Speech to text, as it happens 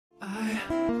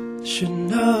should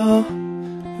know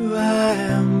who I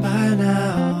am by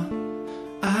now.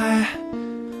 I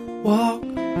walk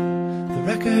the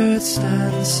record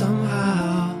stand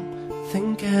somehow,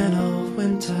 thinking of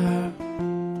winter.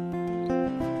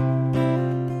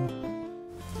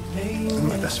 And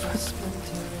my best friend,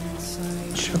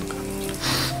 Sherlock,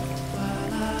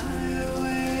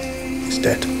 is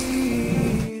dead.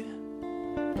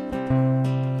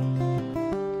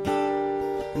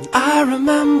 And I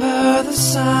remember the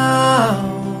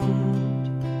sound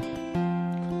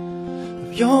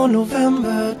of your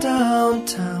November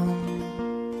downtown.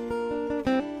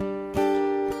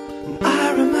 And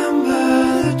I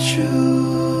remember the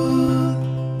truth,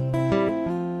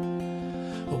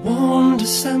 a warm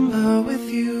December with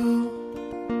you.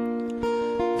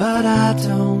 But I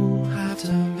don't have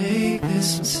to make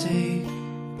this mistake,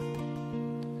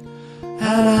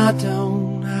 and I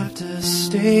don't have to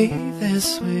stay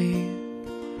this way.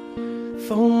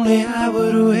 If only I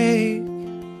would wake.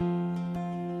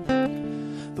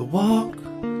 The walk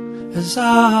has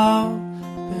all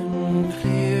been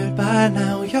cleared by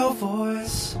now. Your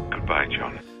voice, Goodbye,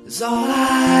 John, is all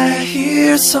I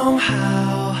hear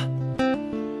somehow,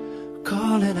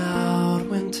 calling out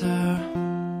winter.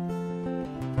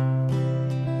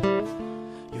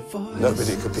 Your voice,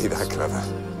 Nobody could be that clever.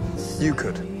 You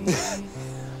could.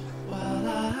 while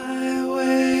I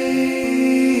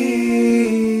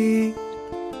wait.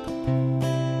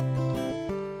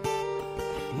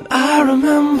 And I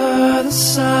remember the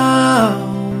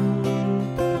sound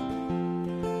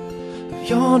of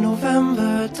your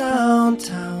November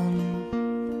downtown.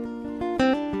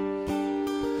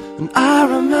 And I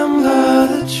remember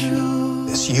the truth.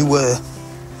 Yes, you were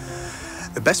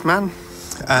the best man,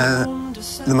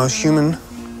 the most human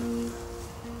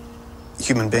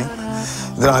being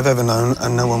that I've ever known,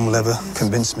 and no one will ever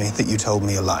convince me that you told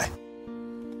me a lie.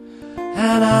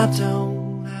 And I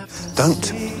don't have to Don't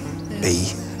stay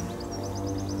be.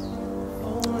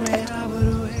 only I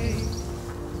would wait.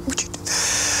 Would you do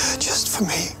just for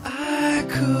me? I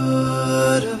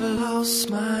could have lost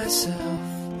myself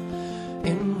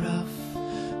in rough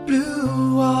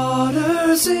blue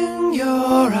waters in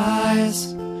your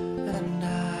eyes, and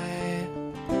I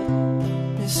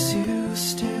miss you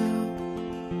still.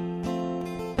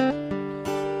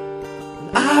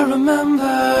 And I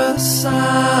remember the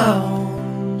sound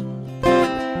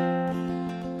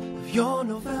of your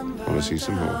November. want to see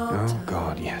some more? downtown. Oh,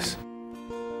 God, yes.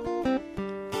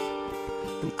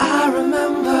 And I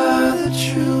remember the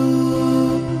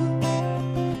truth,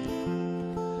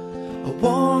 a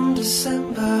warm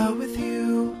December with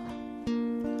you.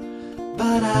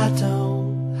 But I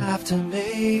don't have to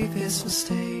make this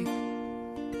mistake,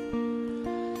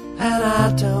 and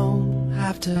I don't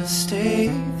have to stay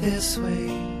this way.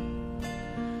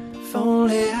 If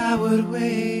only I would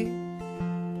wait.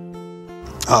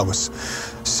 I was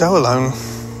so alone,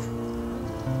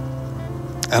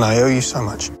 and I owe you so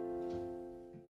much.